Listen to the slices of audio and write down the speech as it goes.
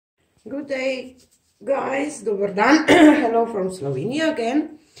Good day, guys. Dobar dan. Hello from Slovenia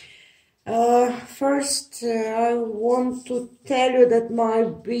again. First, I want to tell you that my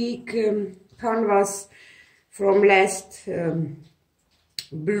big canvas from last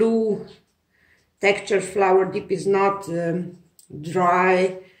blue texture flower dip is not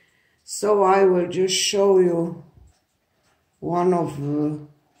dry, so I will just show you one of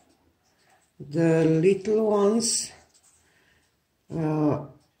the little ones.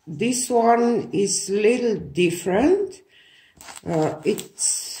 This one is a little different.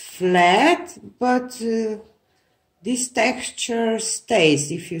 It's flat, but this texture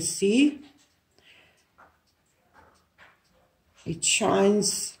stays. If you see, it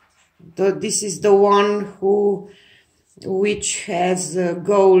shines. This is the one which has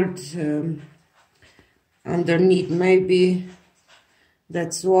gold underneath. Maybe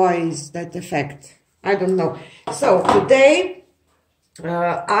that's why is that effect. I don't know. So today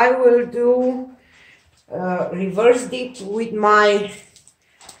I will do reverse dip with my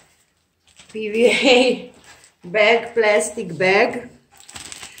PVA bag, plastic bag.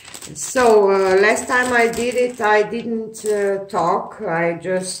 So last time I did it, I didn't talk. I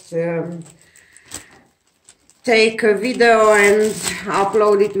just take a video and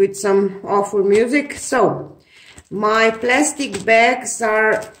upload it with some awful music. So my plastic bags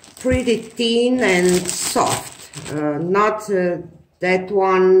are pretty thin and soft, not that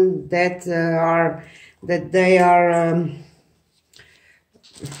one that they are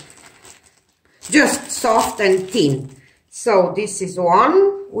just soft and thin. So this is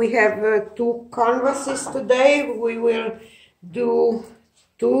one. We have two canvases today. We will do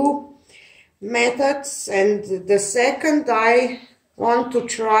two methods, and the second I want to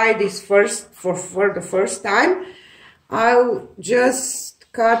try this first for the first time. I'll just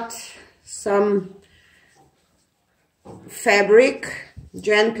cut some fabric,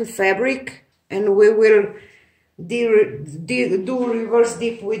 gentle fabric, and we will do reverse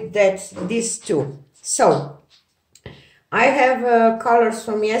dip with these two. So I have colors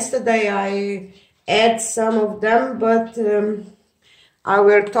from yesterday. I add some of them, but I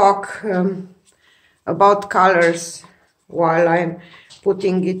will talk about colors while I'm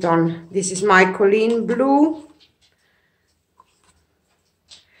putting it on. This is my coline blue.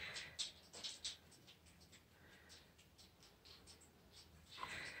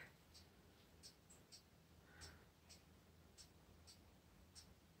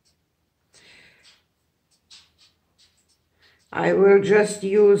 I will just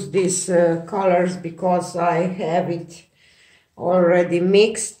use these colors because I have it already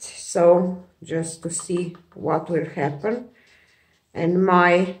mixed, so just to see what will happen. And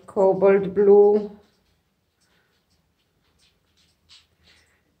my cobalt blue.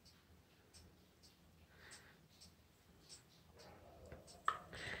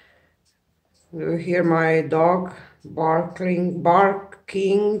 You hear my dog barking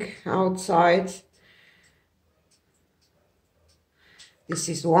outside. This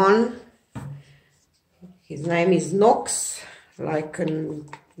is one. His name is Nox, like a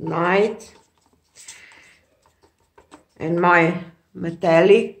night. And my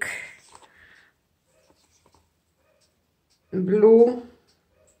metallic blue.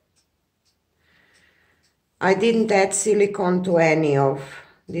 I didn't add silicone to any of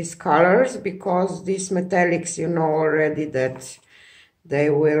these colors because these metallics, you know already that they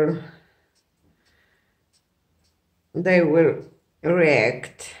will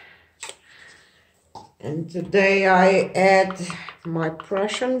react. And today I add my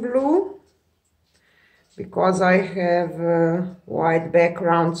Prussian blue because I have a white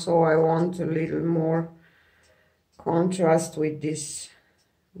background, so I want a little more contrast with this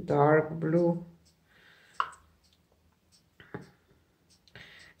dark blue.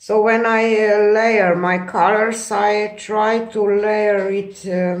 So when I layer my colors, I try to layer it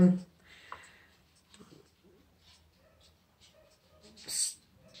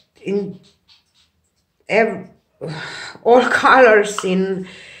in all colors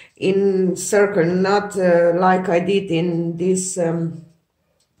in circle, not like I did in this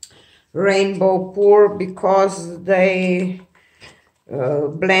rainbow pour, because they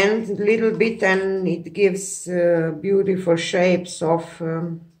blend a little bit and it gives beautiful shapes of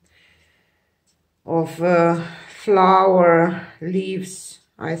flower leaves,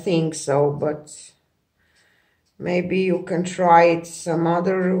 I think so, but maybe you can try it some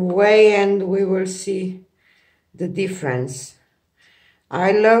other way and we will see the difference.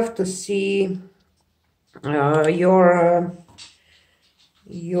 I love to see your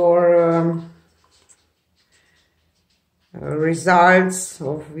results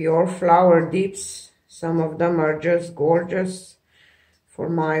of your flower dips. Some of them are just gorgeous. for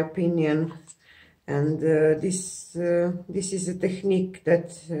my opinion. And this is a technique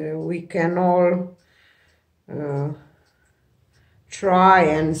that we can all try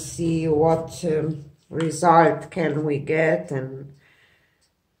and see what result can we get, and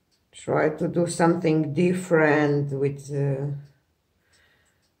try to do something different with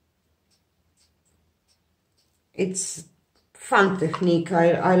it's fun technique.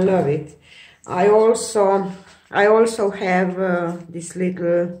 I love it. I also have this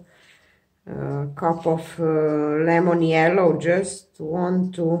little cup of lemon yellow. Just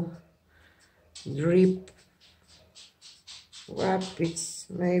want to drip. Wrap, it's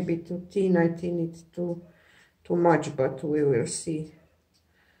maybe too thin. I think it's too much, but we will see.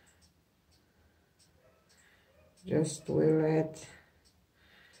 Just will add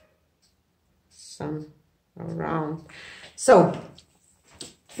some around. So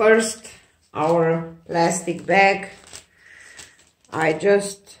first, our plastic bag, I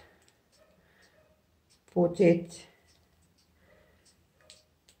just put it,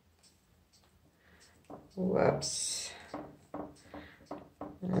 whoops,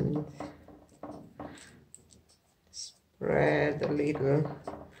 and spread a little,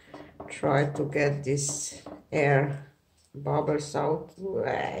 try to get this air bubbles out.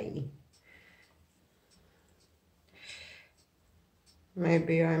 Way.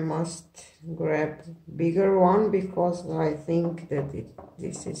 Maybe I must grab bigger one because I think that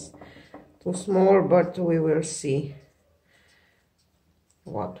this is too small, but we will see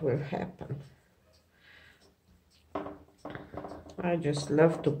what will happen. I just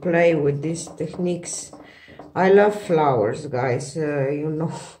love to play with these techniques. I love flowers, guys. You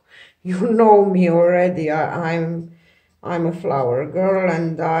know me already. I'm a flower girl,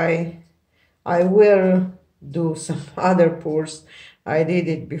 and I will do some other pours. I did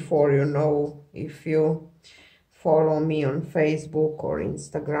it before, you know, if you follow me on Facebook or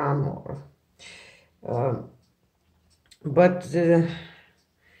Instagram, or but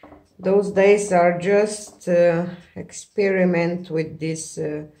those days are just experiment with these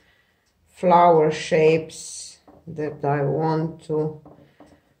flower shapes that I want to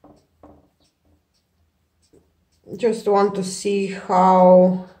just want to see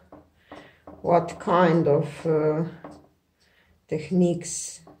what kind of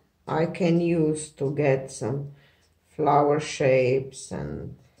techniques I can use to get some flower shapes.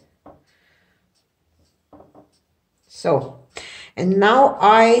 And so, and now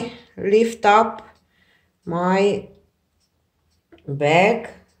I lift up my bag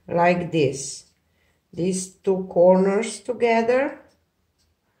like this, these two corners together,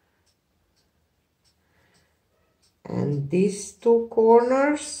 and these two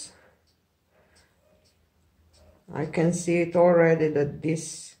corners. I can see it already that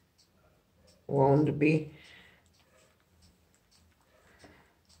this won't be.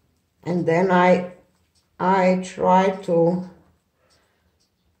 And then I try to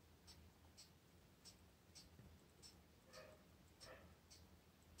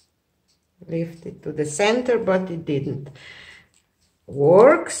lift it to the center, but it didn't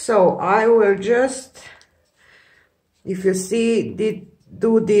work. So I will just, if you see,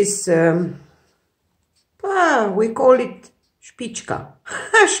 do this. We call it špička,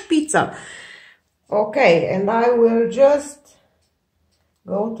 špica. Okay, and I will just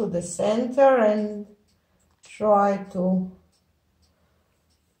go to the center and try to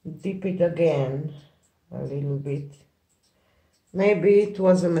dip it again a little bit. Maybe it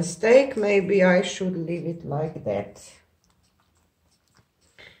was a mistake, maybe I should leave it like that.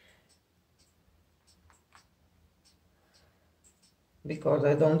 Because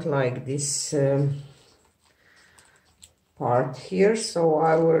I don't like this part here, so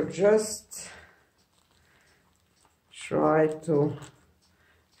I will just try to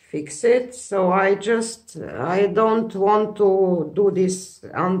fix it. So I don't want to do this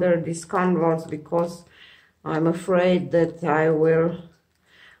under this canvas because I'm afraid that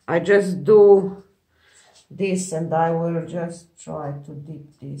I just do this and I will just try to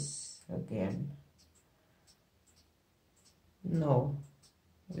dip this again. No,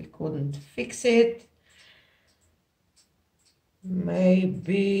 we couldn't fix it.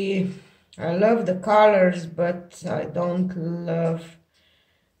 Maybe I love the colors, but I don't love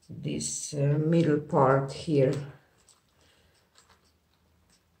this middle part here.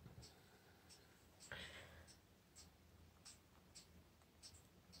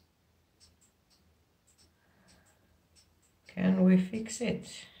 Can we fix it?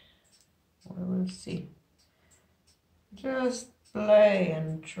 We will see. Just play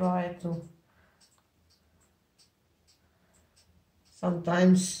and try to.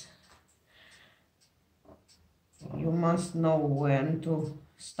 Sometimes You must know when to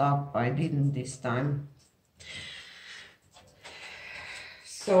stop. I didn't this time.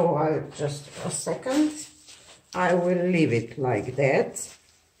 So just a second, I will leave it like that.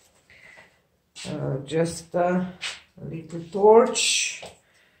 Just a little torch,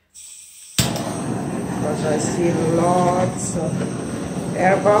 because I see lots of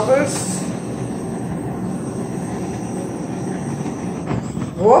air bubbles.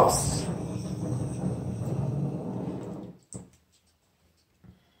 Whoops!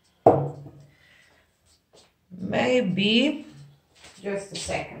 Maybe just a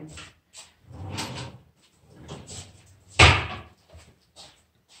second.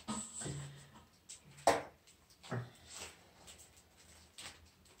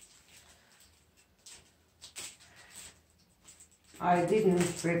 I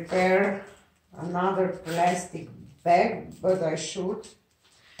didn't prepare another plastic bag, but I should.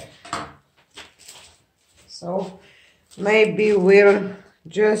 So maybe we'll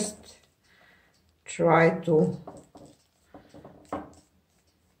just try to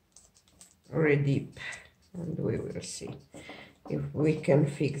redip, and we will see if we can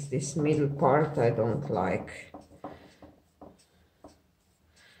fix this middle part I don't like.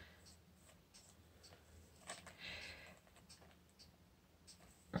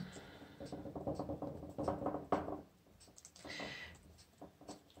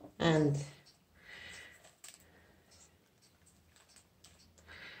 And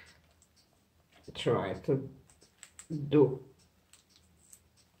try to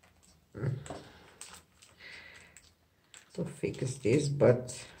fix this,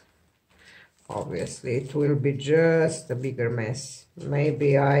 but obviously it will be just a bigger mess.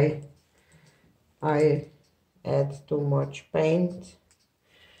 Maybe I add too much paint.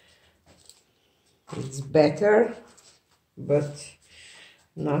 It's better, but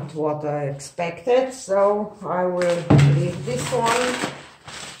not what I expected, so I will leave this one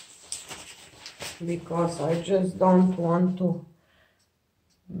because I just don't want to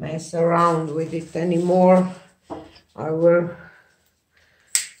mess around with it anymore. I will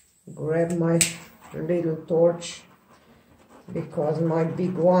grab my little torch because my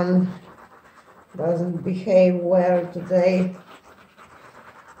big one doesn't behave well today.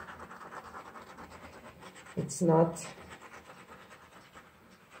 It's not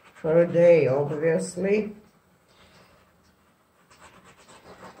her day, obviously.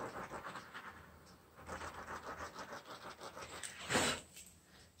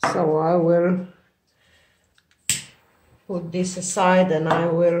 So I will put this aside and I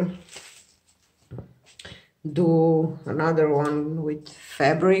will do another one with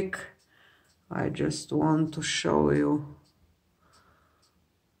fabric. I just want to show you.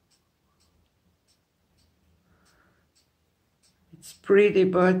 It's pretty,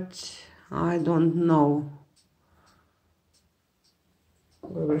 but I don't know.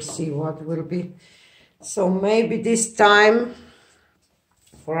 We will see what will be. So maybe this time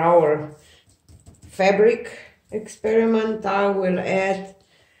for our fabric experiment I will add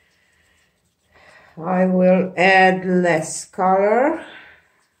less color.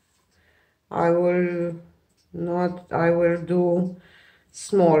 I will do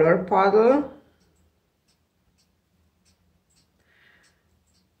smaller puddle.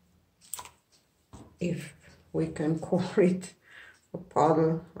 If we can call it a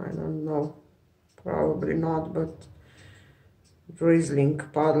puddle, I don't know, probably not, but drizzling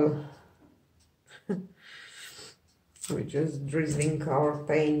puddle. We're just drizzling our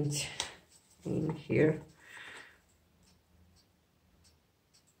paint in here.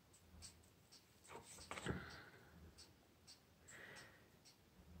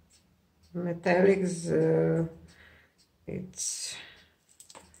 Metallics, it's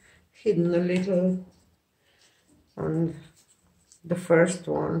hidden a little on the first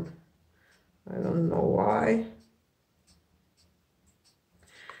one. I don't know why.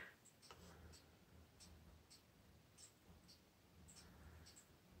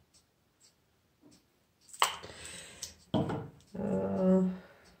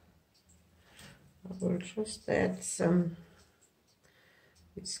 I will just add some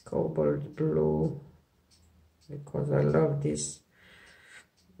this cobalt blue because I love this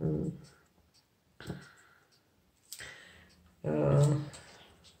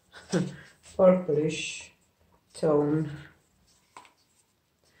purplish tone.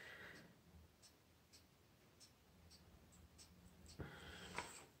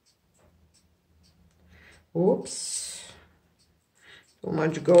 Oops, too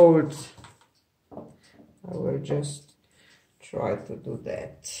much gold. I will just try to do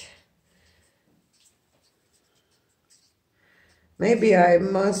that. Maybe I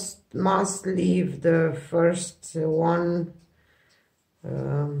must leave the first one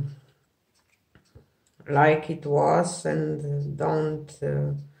like it was and don't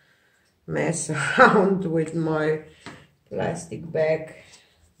mess around with my plastic bag,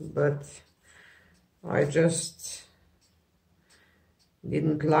 but I just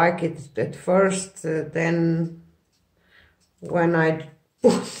didn't like it at first. Then when I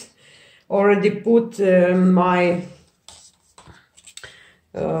already put my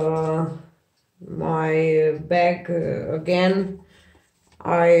bag again,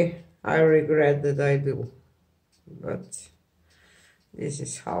 I regret that I do, but this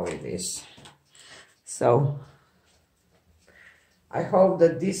is how it is. So I hope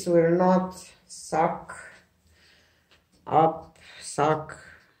that this will not suck all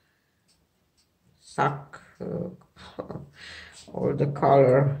the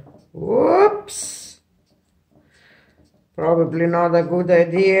color. Whoops! Probably not a good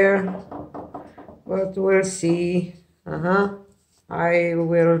idea, but we'll see. I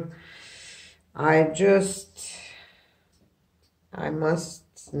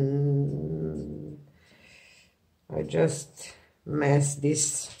just mess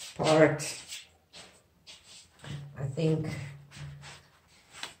this part. I think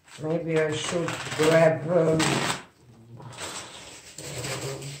maybe I should grab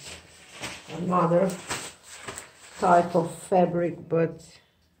another type of fabric, but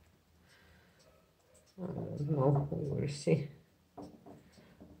I don't know. We will see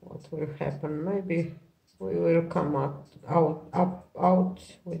what will happen. Maybe we will come out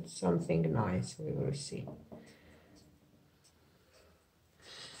with something nice. We will see.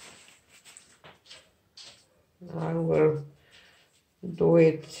 I will do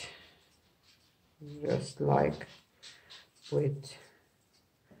it just like with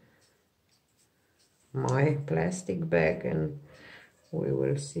my plastic bag, and we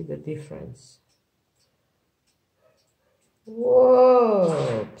will see the difference.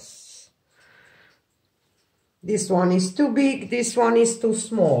 Whoops! This one is too big, this one is too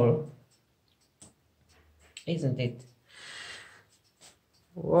small, isn't it?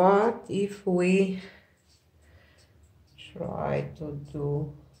 What if we try to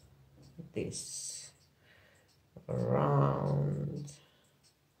do this around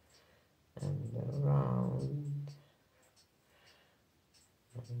and around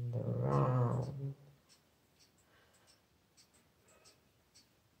and around?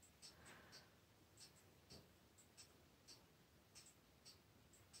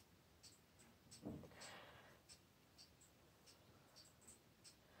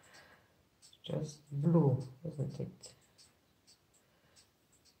 Just blue, isn't it?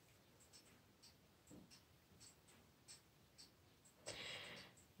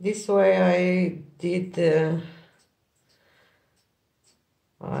 This way I did,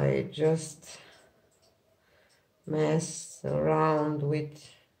 I just messed around with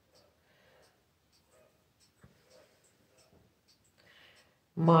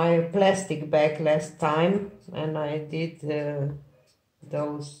my plastic bag last time, and I did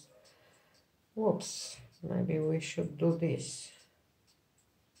those. Whoops, maybe we should do this.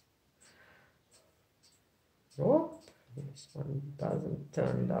 Oh, this one doesn't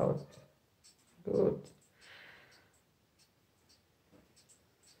turn out good.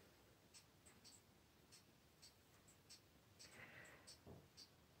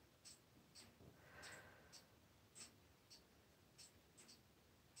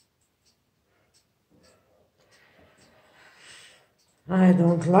 I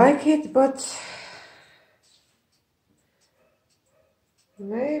don't like it, but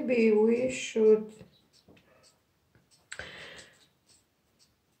maybe we should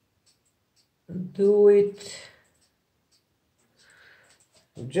do it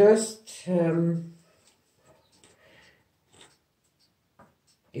just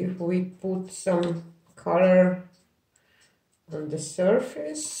if we put some color on the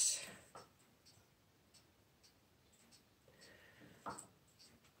surface.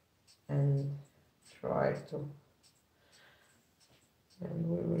 And try to, and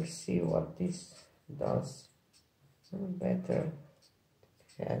we will see what this does. Better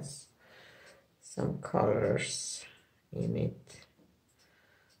it has some colors in it.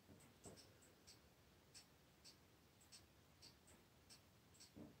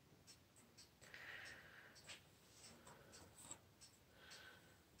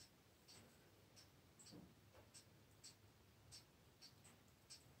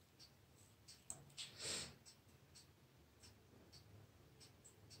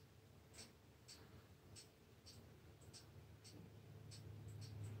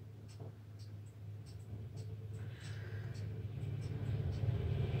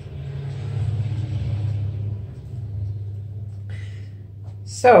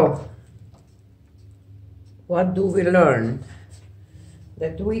 So, what do we learn?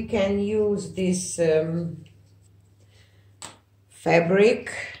 That we can use this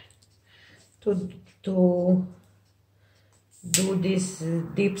fabric to do these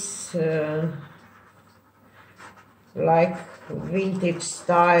dips like vintage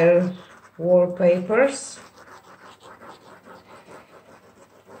style wallpapers.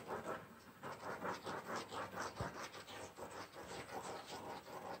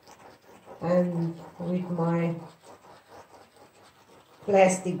 And with my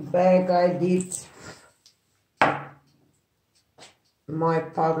plastic bag I did my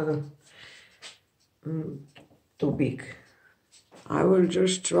puddle too big. I will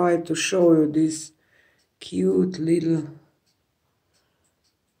just try to show you these cute little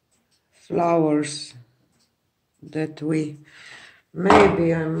flowers that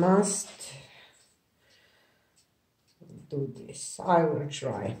maybe I must do this. I will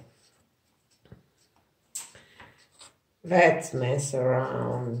try. Let's mess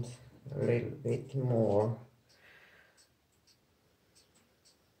around a little bit more.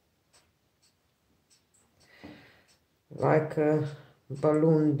 Like a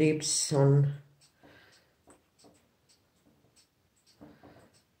balloon dips on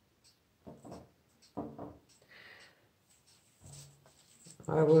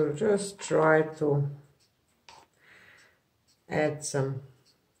I will just try to add some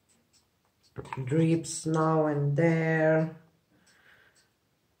drips now and there,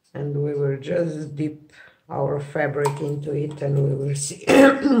 and we will just dip our fabric into it and we will see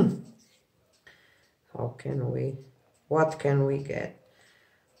what can we get.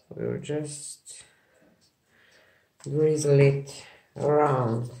 We'll just drizzle it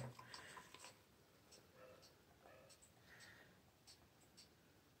around.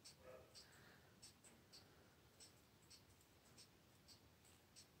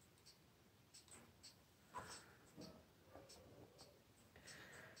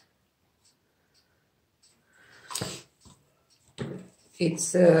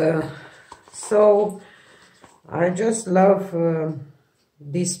 It's so I just love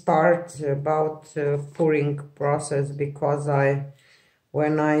this part about pouring process, because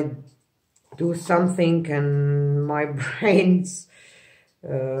when I do something and my brains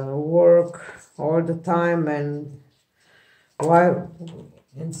work all the time, and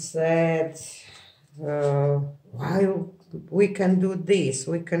said while we can do this,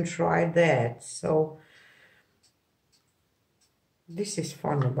 we can try that. So this is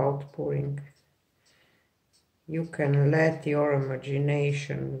fun about pouring. You can let your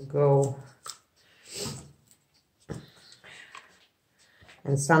imagination go.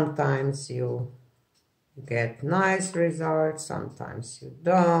 And sometimes you get nice results, sometimes you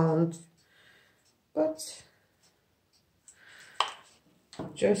don't. But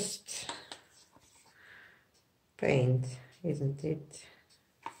just paint, isn't it?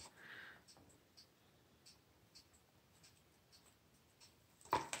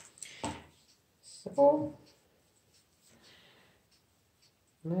 So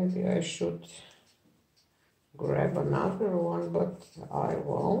maybe I should grab another one, but I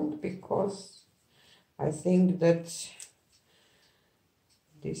won't, because I think that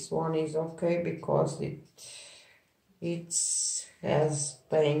this one is okay, because it has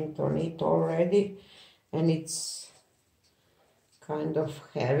paint on it already and it's kind of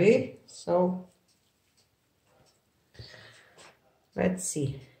heavy. So let's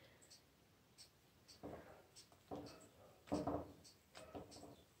see.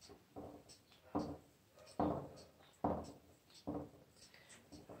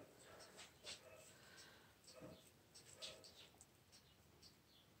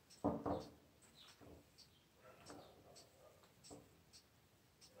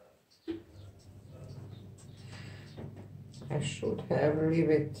 I should have leave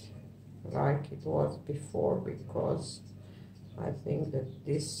it like it was before, because I think that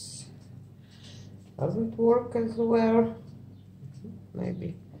this doesn't work as well.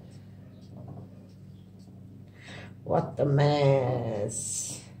 Maybe. What a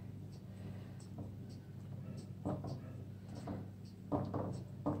mess.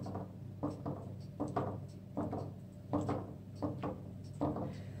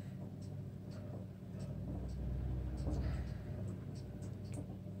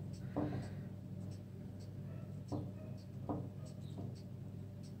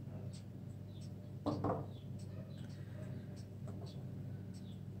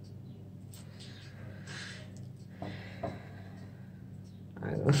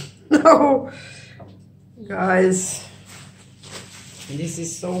 I don't know, guys, this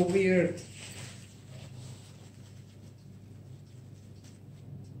is so weird.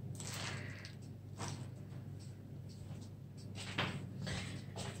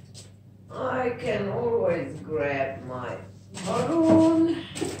 I can always grab my balloon.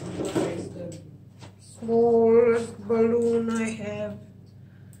 Where is the smallest balloon I have?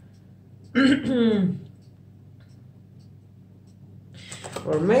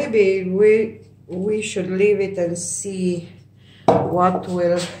 Or maybe we should leave it and see what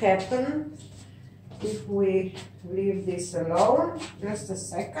will happen if we leave this alone. Just a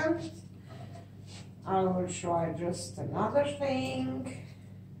second. I will try just another thing.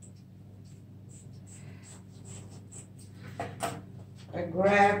 I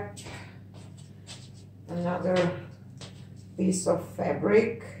grab another piece of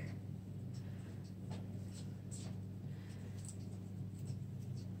fabric.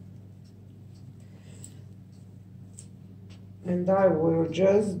 And I will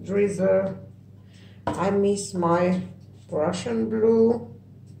just drizzle. I miss my Prussian blue.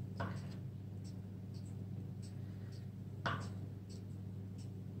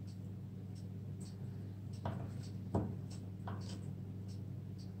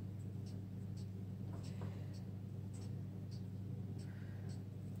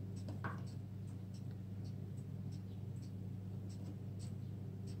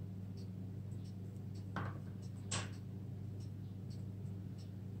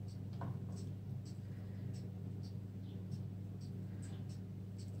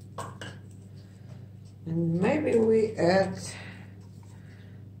 And maybe we add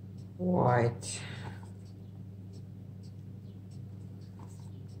white.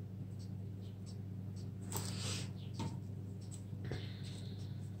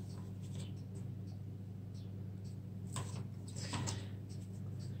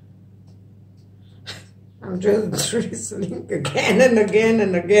 I'm just drizzling again and again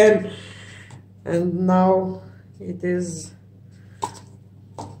and again, and now it is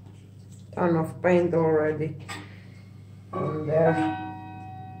ton of paint already. And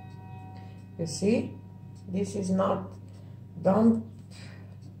you see, this is not done,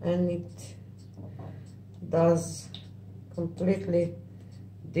 and it does completely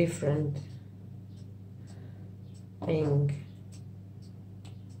different thing.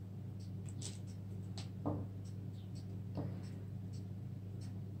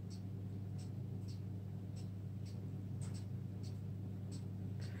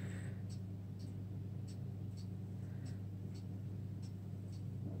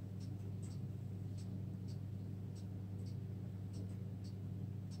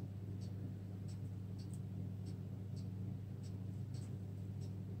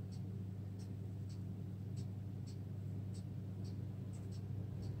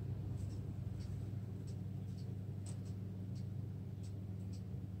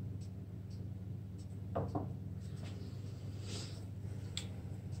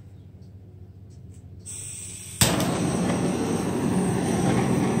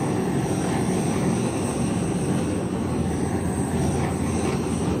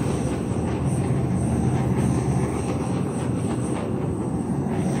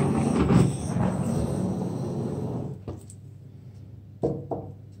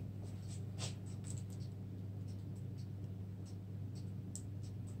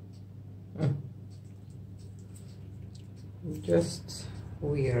 Just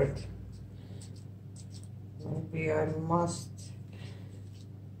weird. Maybe I must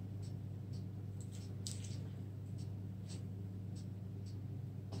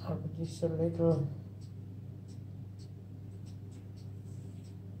have this a little.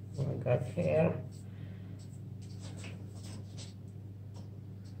 I got hair.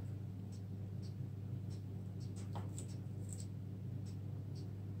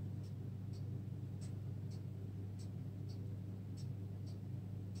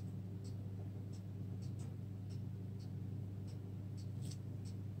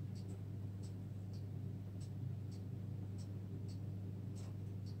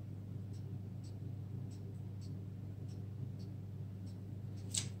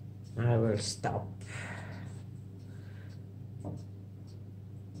 I will stop.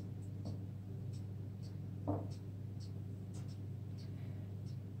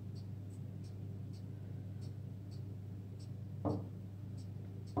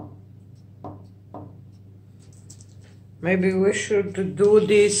 Maybe we should do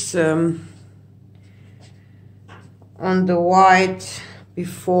this on the white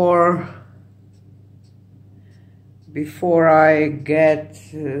before I get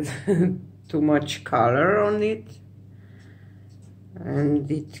too much color on it, and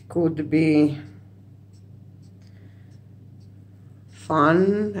it could be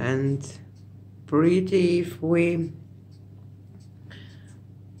fun and pretty if we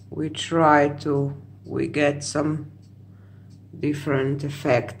get some different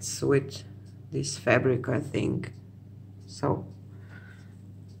effects with this fabric, I think. So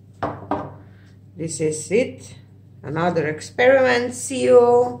this is it. Another experiment. See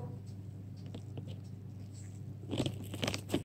you.